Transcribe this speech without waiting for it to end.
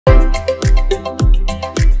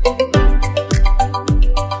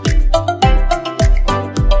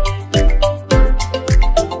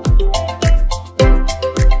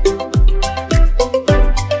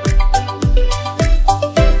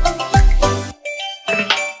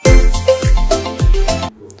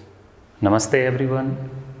Namaste everyone,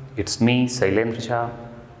 it's me Shailendra.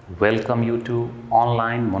 Welcome you to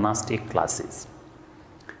online monastic classes.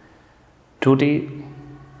 Today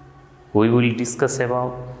we will discuss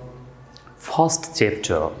about first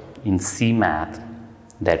chapter in C Math,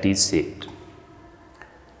 that is set.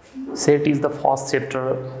 Set is the first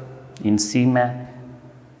chapter in C Math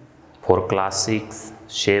for class 6,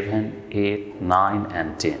 7, 8, 9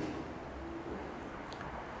 and 10.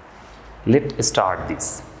 Let's start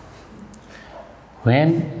this.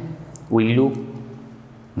 When we look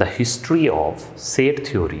the history of set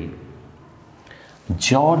theory,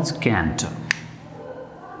 George Cantor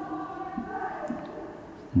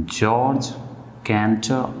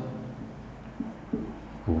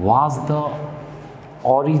was the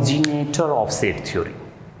originator of set theory.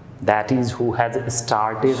 That is, who has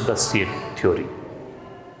started the set theory.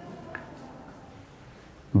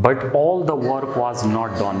 But all the work was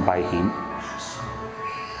not done by him.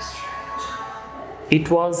 It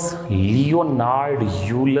was Leonhard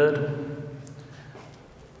Euler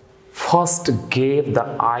first gave the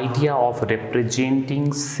idea of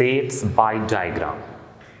representing sets by diagram,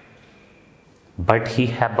 but he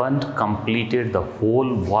hadn't completed the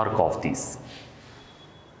whole work of this.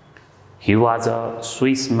 He was a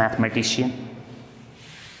Swiss mathematician.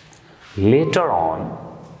 Later on,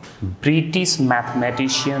 British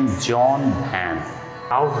mathematician John Van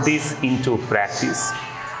brought this into practice.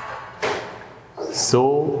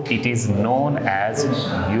 So it is known as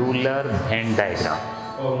Euler-Venn diagram.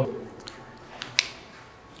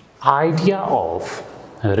 Idea of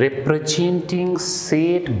representing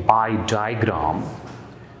set by diagram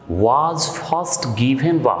was first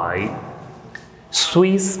given by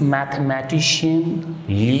Swiss mathematician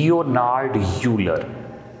Leonhard Euler,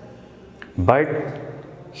 but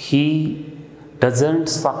he doesn't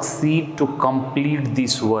succeed to complete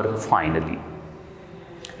this work finally.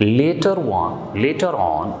 Later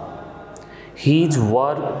on, his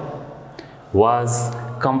work was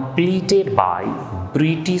completed by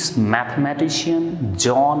British mathematician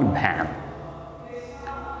John Van.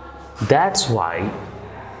 That's why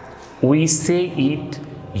we say it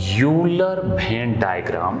Euler-Venn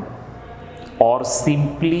diagram or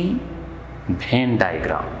simply Venn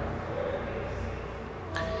diagram.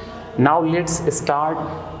 Now let's start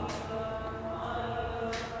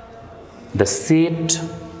the set.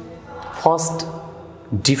 First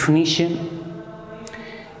definition.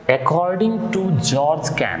 According to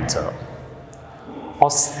George Cantor,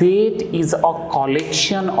 a set is a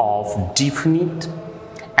collection of definite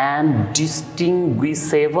and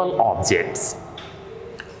distinguishable objects,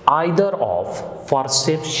 either of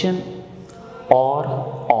perception or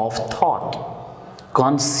of thought,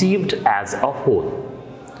 conceived as a whole.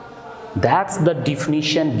 That's the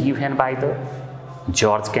definition given by the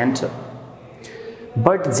George Cantor.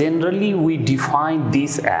 But generally we define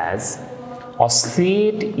this as a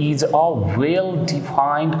set is a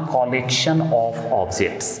well-defined collection of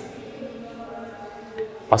objects.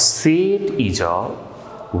 A set is a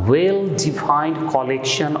well-defined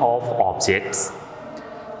collection of objects,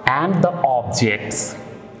 and the objects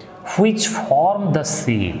which form the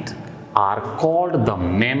set are called the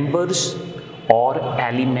members or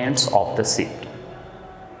elements of the set.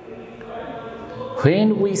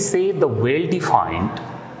 When we say the well-defined,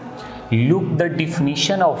 look the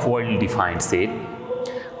definition of well-defined set.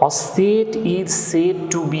 A set is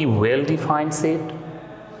said to be well-defined set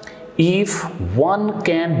if one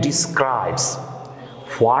can describe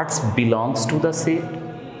what belongs to the set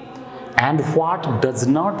and what does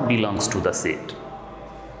not belong to the set.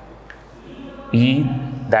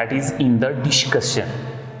 That is in the discussion.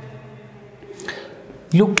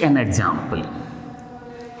 Look an example.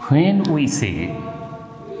 When we say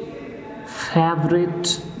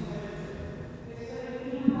favorite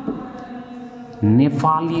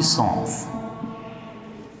Nepali songs,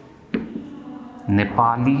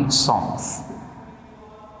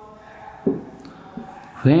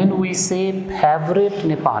 when we say favorite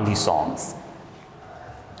Nepali songs,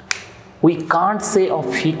 we can't say a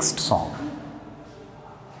fixed song,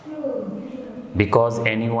 because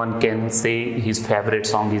anyone can say his favorite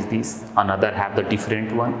song is this, another have the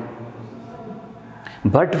different one.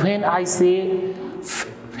 But when I say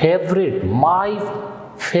my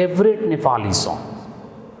favorite Nepali song,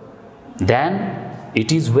 then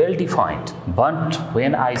it is well defined. But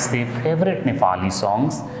when I say favorite Nepali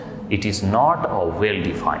songs, it is not well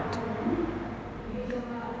defined.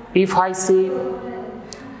 If I say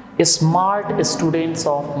smart students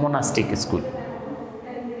of monastic school,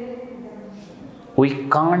 we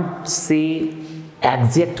can't say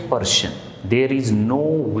exact person. There is no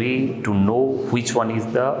way to know which one is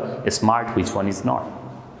the smart, which one is not.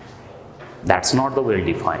 That's not the well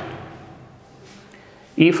defined.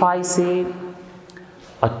 If I say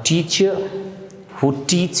a teacher who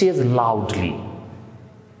teaches loudly,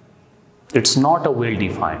 it's not a well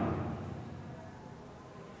defined,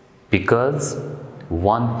 because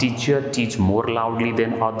one teacher teach more loudly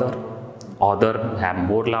than other have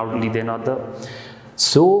more loudly than other.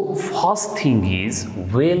 So first thing is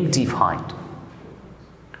well defined.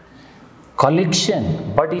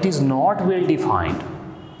 Collection, but it is not well defined,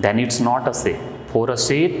 then it's not a set. For a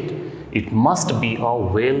set, it must be a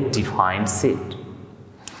well defined set.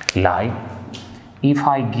 Like if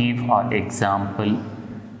I give an example,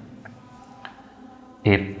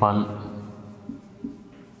 apple,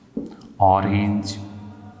 orange,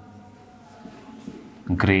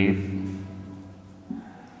 grape,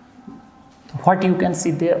 what you can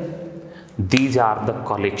see there? These are the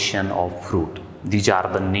collection of fruit. These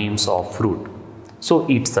are the names of fruit. So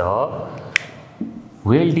it's a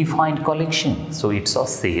well-defined collection. So it's a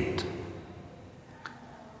set.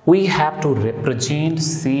 We have to represent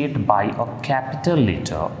set by a capital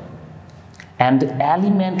letter, and the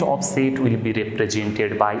element of set will be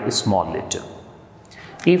represented by a small letter.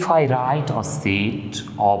 If I write a set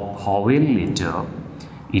of vowel letter,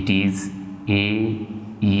 it is A,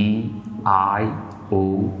 E, I,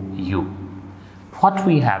 O, U. What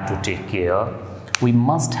we have to take care, we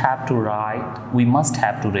must have to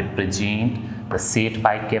represent the set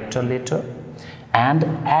by capital letter and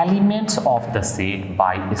elements of the set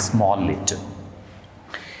by a small letter.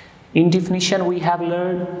 In definition, we have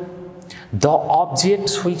learned the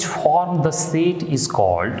objects which form the set is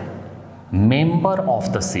called member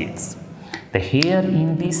of the sets. Here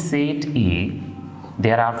in this set A,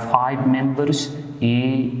 there are 5 members: A,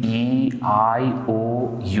 E, I,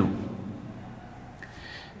 O, U.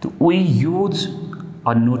 We use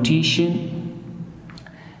a notation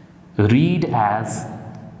read as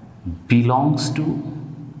belongs to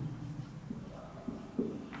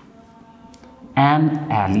an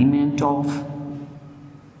element of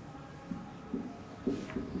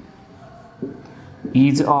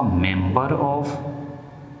is a member of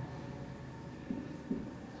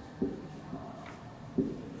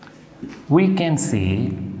we can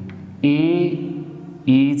say A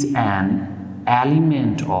is an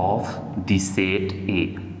element of the set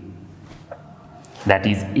A. That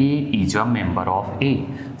is, A is a member of A.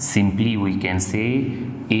 Simply we can say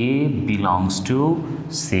A belongs to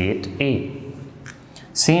set A.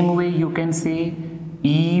 Same way you can say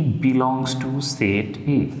E belongs to set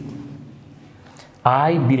A.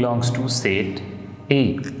 I belongs to set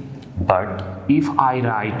A. But if I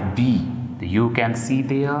write B, you can see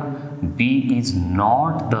there B is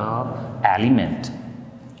not the element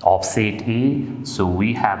of set A. So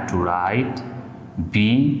we have to write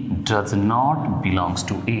B does not belongs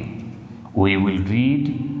to A. We will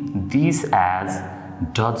read this as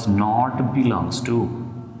does not belongs to.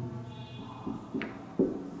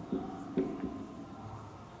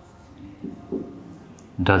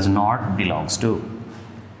 Does not belongs to.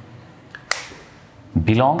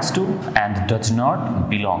 Belongs to and does not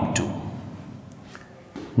belong to.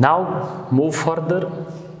 Now move further.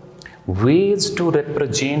 Ways to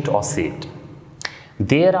represent a set.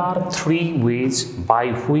 There are 3 ways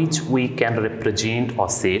by which we can represent a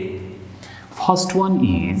set. First one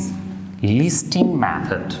is listing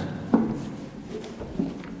method.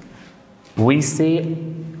 We say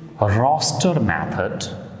roster method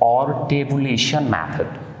or tabulation method.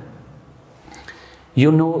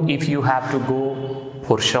 You know, if you have to go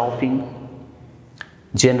for shopping,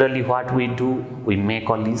 generally what we do, we make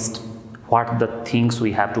a list what the things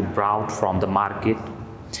we have to browse from the market.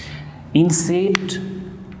 In set,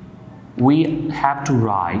 we have to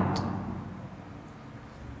write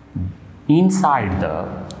inside the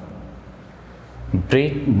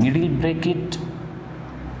middle bracket,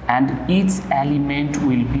 and each element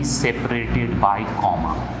will be separated by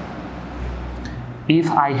comma. If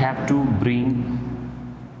I have to bring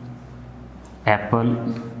apple,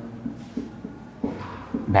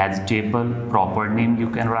 vegetable, proper name you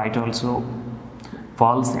can write also,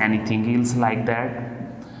 false, anything else like that.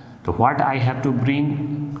 So what I have to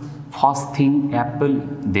bring, first thing apple,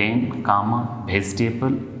 then comma,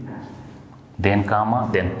 vegetable, then comma,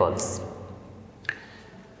 then pulse.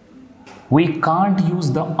 We can't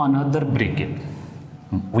use the another bracket.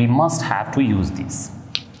 We must have to use this.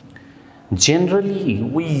 Generally,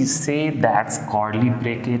 we say that's curly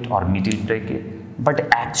bracket or middle bracket, but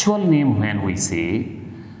actual name when we say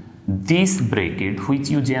this bracket, which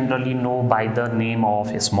you generally know by the name of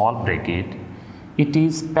a small bracket, it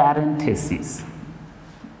is parenthesis.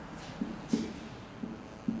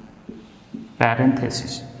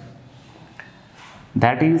 Parenthesis.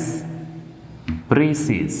 That is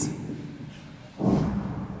braces,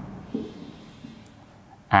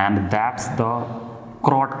 and that's the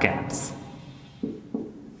crotchets.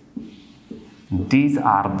 These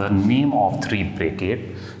are the name of three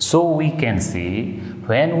brackets. So we can say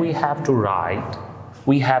when we have to write,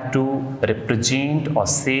 we have to represent a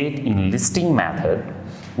set in listing method.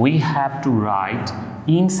 We have to write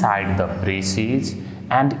inside the braces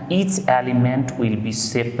and each element will be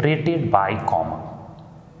separated by comma.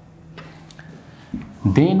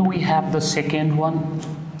 Then we have the second one,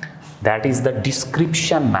 that is the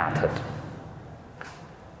description method.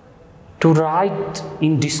 To write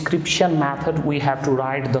in description method, we have to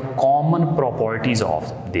write the common properties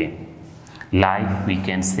of them. Like we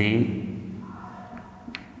can say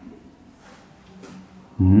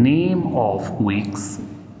name of weeks,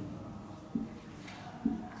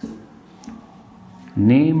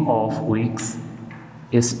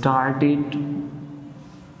 started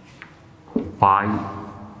by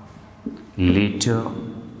letter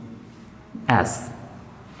S.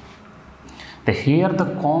 Here the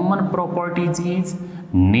common properties is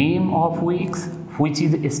name of weeks, which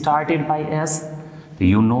is started by S.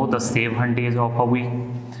 You know the 7 days of a week.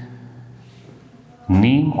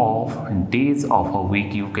 Name of days of a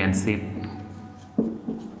week, you can say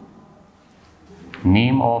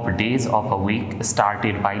name of days of a week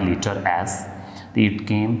started by letter S. It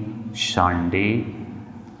came Sunday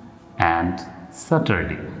and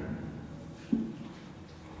Saturday.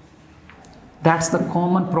 That's the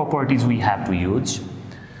common properties we have to use.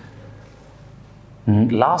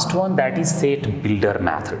 Last one, that is set builder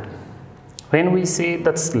method. When we say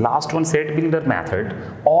that last one, set builder method,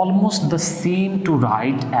 almost the same to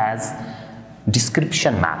write as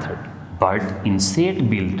description method. But in set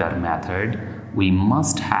builder method, we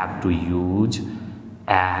must have to use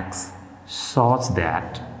X such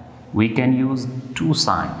that we can use two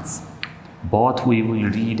signs. Both we will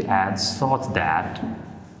read as such that,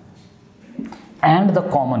 and the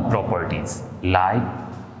common properties like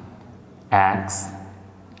X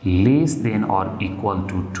less than or equal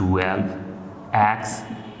to 12, X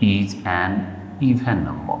is an even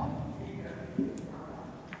number.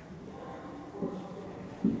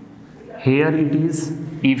 Here it is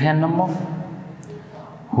even number,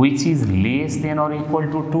 which is less than or equal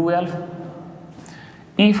to 12.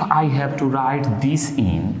 If I have to write this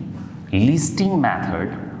in listing method,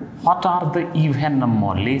 what are the even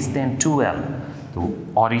number less than 12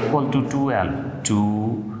 or equal to 12?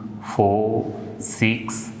 2, 4,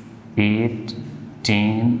 6, 8,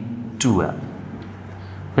 10, 12.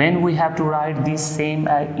 When we have to write this same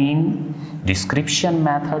in description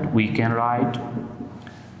method, we can write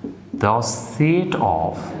the set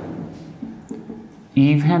of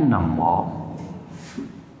even number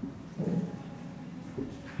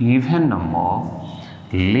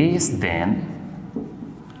less than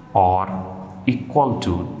or equal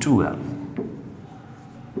to 12.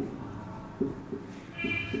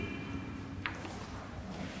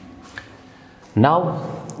 Now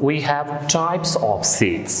we have types of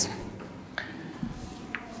sets.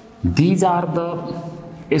 These are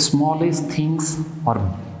the smallest things,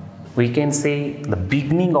 or we can say the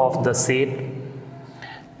beginning of the set,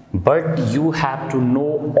 but you have to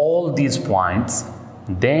know all these points,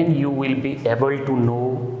 then you will be able to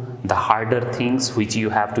know the harder things which you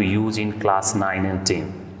have to use in class 9 and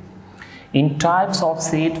 10. In types of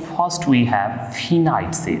set, first we have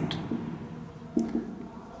finite set.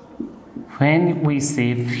 When we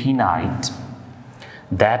say finite,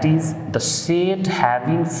 that is the set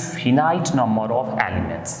having finite number of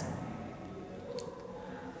elements.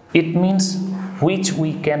 It means which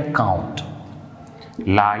we can count.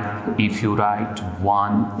 Like if you write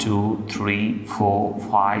 1, 2, 3, 4,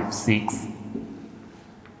 5, 6.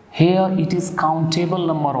 Here it is countable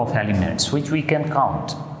number of elements which we can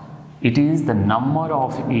count. It is the number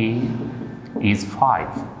of A is 5.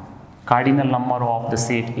 Cardinal number of the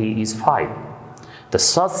set A is 5. The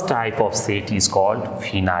such type of set is called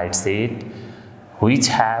finite set, which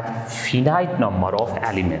have finite number of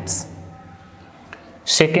elements.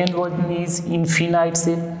 Second one is infinite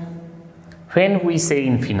set. When we say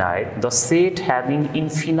infinite, the set having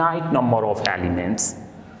infinite number of elements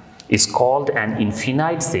is called an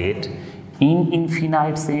infinite set. In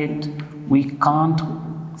infinite set, we can't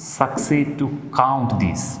succeed to count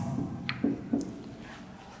this.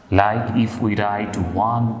 Like if we write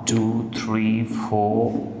 1, 2, 3,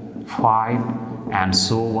 4, 5 and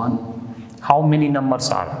so on, how many numbers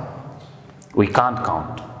are? We can't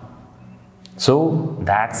count. So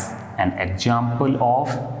that's an example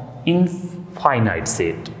of infinite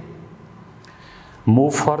set.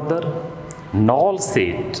 Move further, null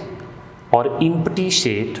set. or empty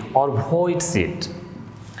set or void set.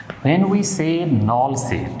 When we say null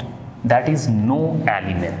set, that is no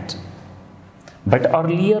element. But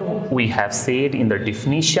earlier we have said in the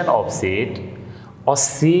definition of set, a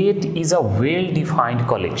set is a well-defined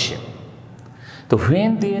collection. So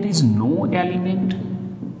when there is no element,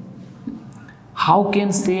 how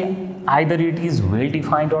can say either it is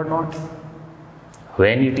well-defined or not?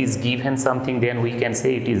 When it is given something, then we can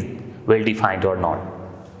say it is well-defined or not.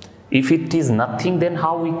 If it is nothing, then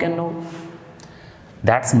how we can know?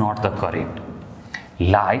 That's not the correct.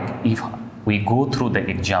 Like if we go through the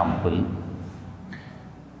example,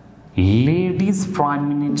 Ladies Prime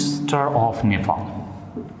Minister of Nepal.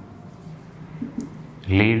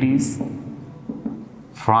 Ladies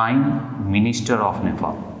Prime Minister of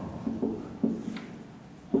Nepal.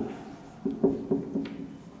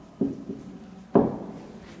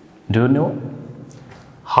 Do you know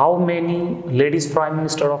how many ladies Prime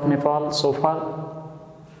Minister of Nepal so far?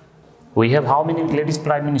 We have how many ladies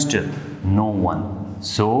Prime Minister? No one.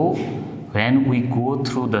 So when we go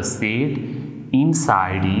through the set,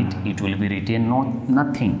 inside it will be written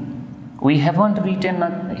nothing. We haven't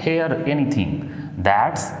written here anything.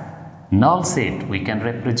 That's null set. We can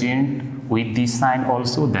represent with this sign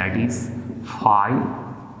also, that is phi.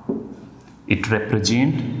 It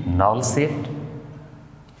represents null set.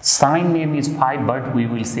 Sign name is phi, but we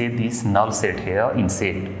will say this null set here in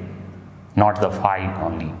set, not the phi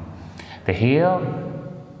only. The here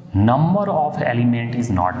number of element is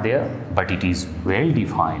not there, but it is well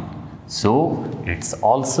defined. So it's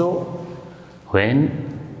also when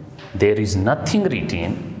there is nothing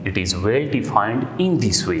written, it is well defined in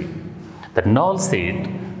this way. The null set,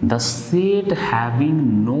 the set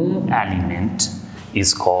having no element,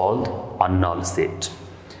 is called a null set.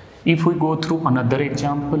 If we go through another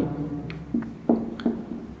example,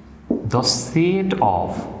 the set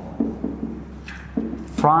of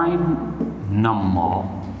prime number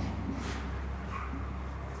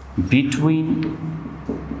between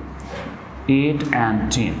 8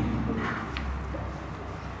 and 10.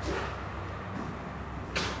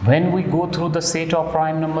 When we go through the set of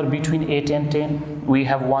prime number between 8 and 10, we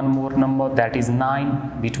have one more number, that is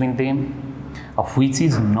 9 between them, which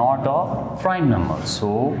is not a prime number.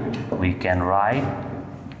 So we can write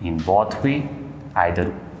in both way.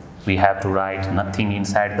 Either we have to write nothing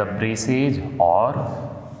inside the braces or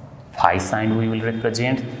phi sign we will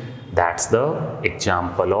represent. That's the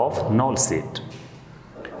example of null set.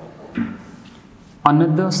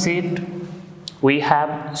 Another set, we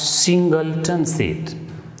have singleton set.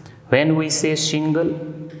 When we say single,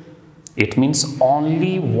 it means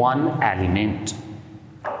only one element.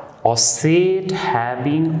 A set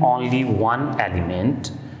having only one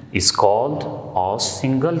element is called a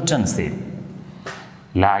singleton set.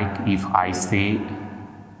 Like if I say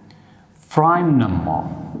prime number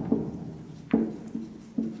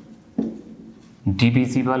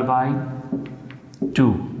divisible by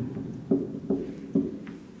 2.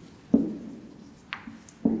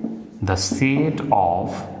 The set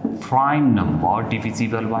of prime number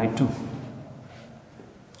divisible by 2.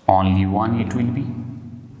 Only one it will be.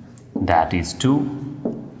 That is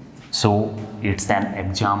 2. So it's an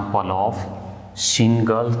example of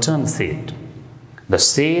singleton set. The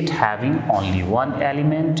set having only one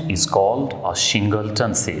element is called a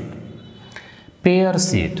singleton set. Pair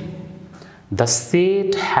set. The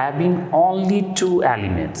set having only two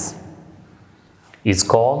elements is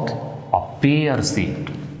called a pair set.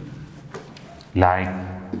 Like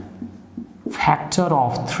factor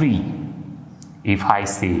of 3. If I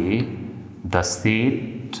say the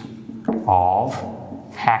set of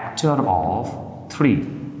factor of 3,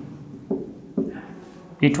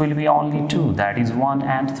 it will be only 2, that is 1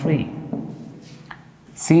 and 3.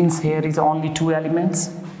 Since here is only two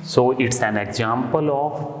elements, so it's an example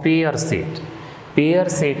of pair set. Pair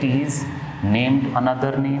set is named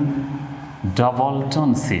another name,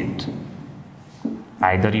 doubleton set.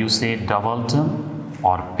 Either you say doubleton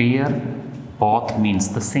or pair, both means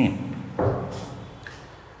the same.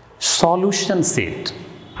 Solution set.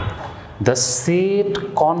 The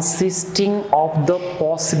set consisting of the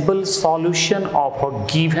possible solution of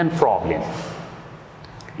a given problem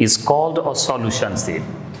is called a solution set.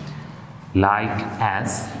 Like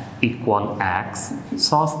s equal x,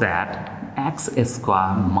 such that x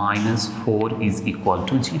square minus 4 is equal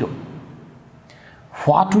to 0.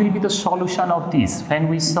 What will be the solution of this when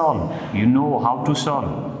we solve? You know how to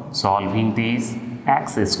solve. Solving this,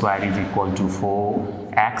 x square is equal to 4,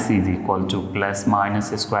 x is equal to plus minus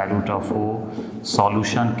square root of 4.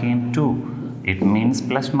 Solution came 2. It means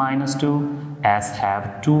plus minus 2, as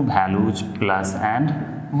have two values plus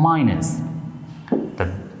and minus.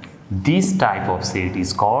 The This type of set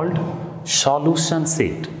is called solution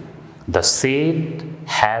set. The set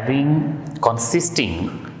consisting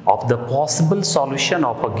of the possible solution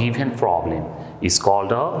of a given problem is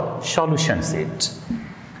called a solution set.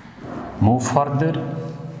 Move further.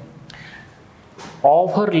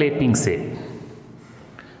 Overlapping set.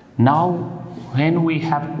 Now, when we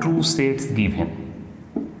have two sets given,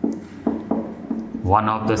 one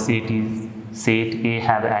of the set is set A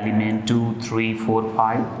have element 2, 3, 4,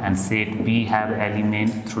 5 and set B have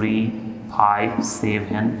element 3, 5,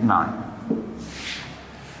 7, 9.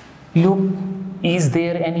 Look, is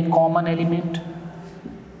there any common element?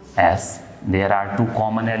 Yes, there are two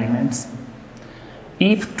common elements.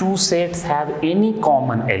 If two sets have any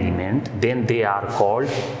common element, then they are called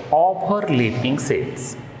overlapping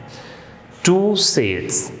sets. Two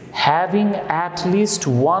sets having at least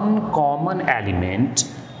one common element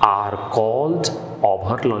are called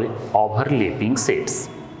overlapping sets.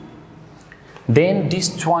 Then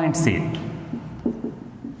disjoint set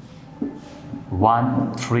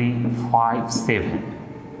 1, 3, 5, 7,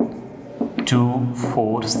 2,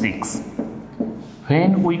 4, 6.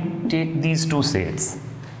 When we take these two sets,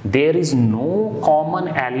 there is no common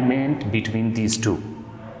element between these two.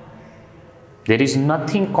 There is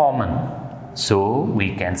nothing common. So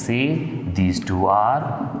we can say these two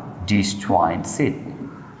are disjoint set.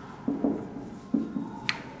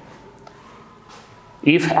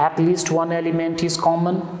 If at least one element is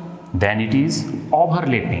common, then it is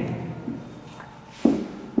overlapping.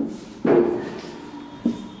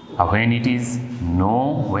 When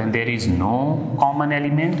there is no common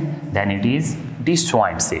element, then it is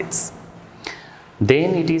disjoint sets.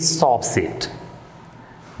 Then it is subset.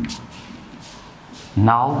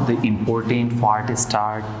 Now the important part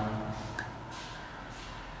starts.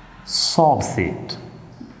 Subset.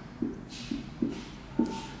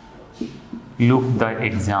 Look the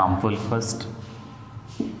example first.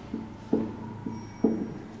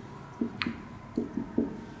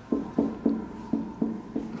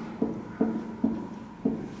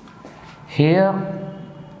 Here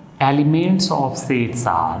elements of sets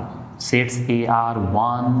A are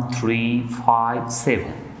 1, 3, 5,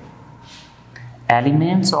 7.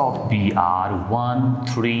 Elements of B are 1,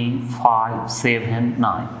 3, 5, 7,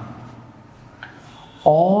 9.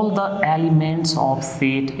 All the elements of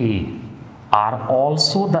set A are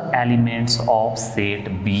also the elements of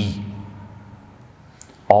set B.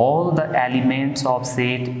 All the elements of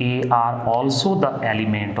set A are also the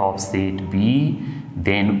element of set B.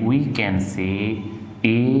 Then we can say A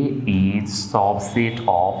is subset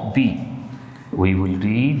of B. We will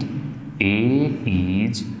read A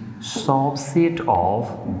is subset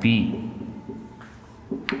of B.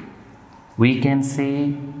 We can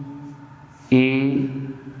say A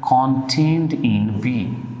contained in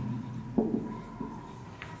B.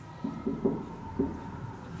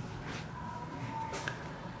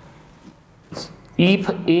 If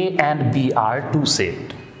A and B are two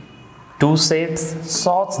sets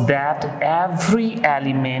such that every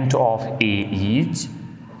element of A is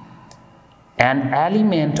an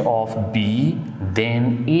element of B,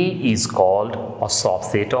 then A is called a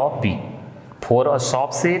subset of B. For a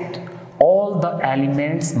subset, all the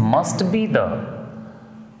elements must be the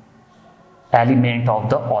element of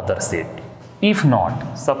the other set. If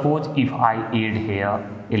not, suppose if I add here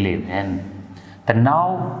 11, then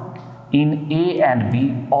now in A and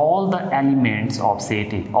B, all the elements of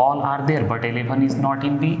set A, all are there, but 11 is not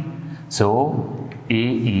in B. So, A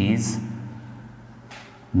is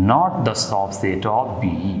not the subset of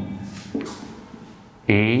B.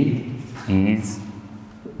 A is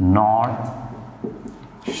not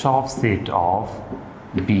subset of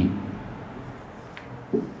B.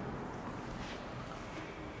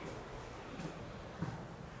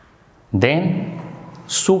 Then,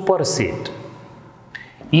 superset.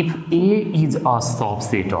 If A is a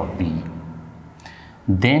subset of B,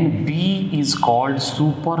 then B is called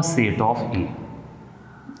superset of A.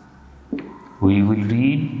 We will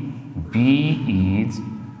read B is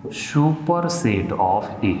superset of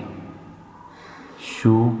A.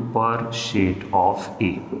 Superset of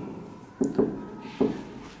A.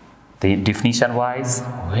 The definition wise,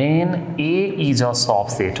 when A is a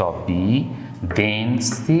subset of B, then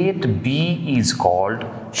set B is called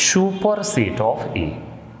superset of A.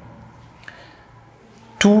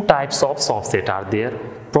 Two types of subset are there,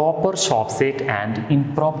 proper subset and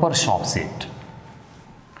improper subset.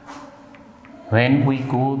 When we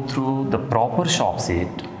go through the proper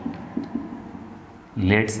subset,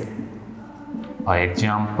 let's for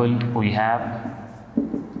example we have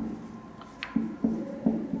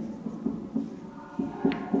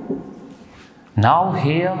now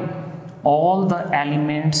here all the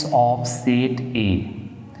elements of set A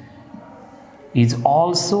is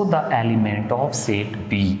also the element of set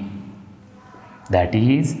B. That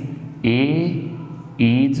is, A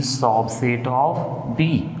is subset of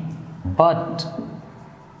B, but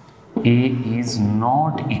A is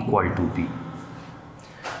not equal to B.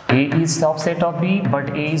 A is subset of B, but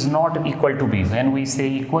A is not equal to B. When we say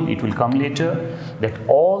equal, it will come later, that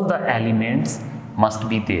all the elements must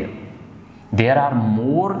be there. There are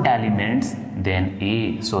more elements than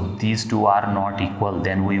A, so these two are not equal.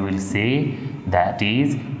 Then we will say that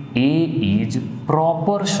is A is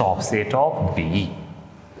proper subset of B.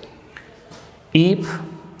 If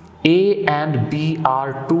A and B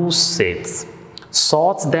are two sets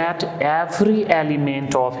such that every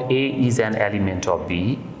element of A is an element of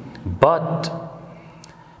B, but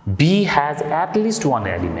B has at least one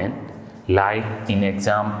element, like in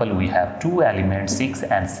example we have two elements 6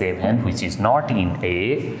 and 7 which is not in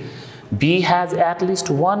A. B has at least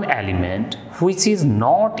one element which is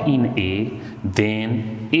not in A,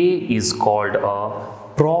 then A is called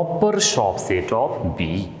a proper subset of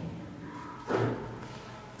B.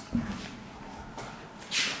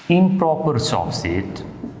 Improper subset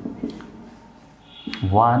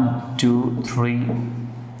 1, 2, 3,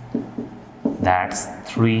 that's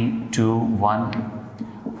 3, 2, 1.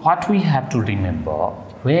 What we have to remember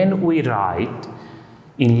when we write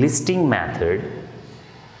in listing method,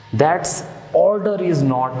 that's order is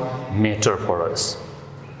not matter for us.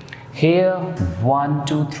 Here 1,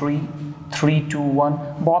 2, 3, 3, 2,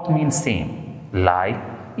 1 both mean same. Like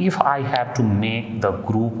if I have to make the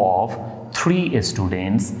group of 3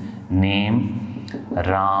 students, name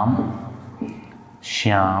Ram,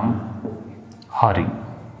 Shyam, Hari.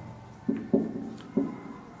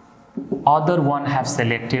 Other one have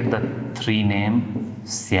selected the 3 name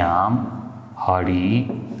Syam, Hari,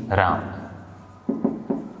 Ram.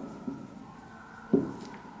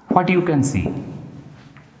 What you can see?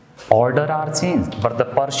 Order are changed, but the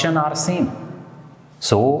person are same.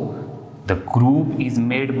 So the group is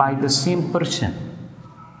made by the same person.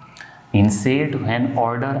 Instead, when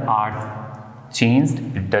order are changed,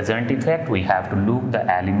 it doesn't affect. We have to look the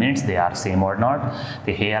elements, they are same or not.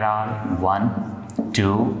 Here are 1,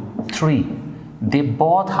 2, 3. They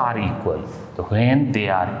both are equal. So when they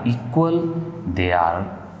are equal, they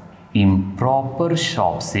are improper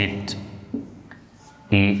subset.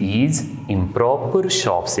 A is improper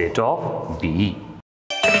subset of B.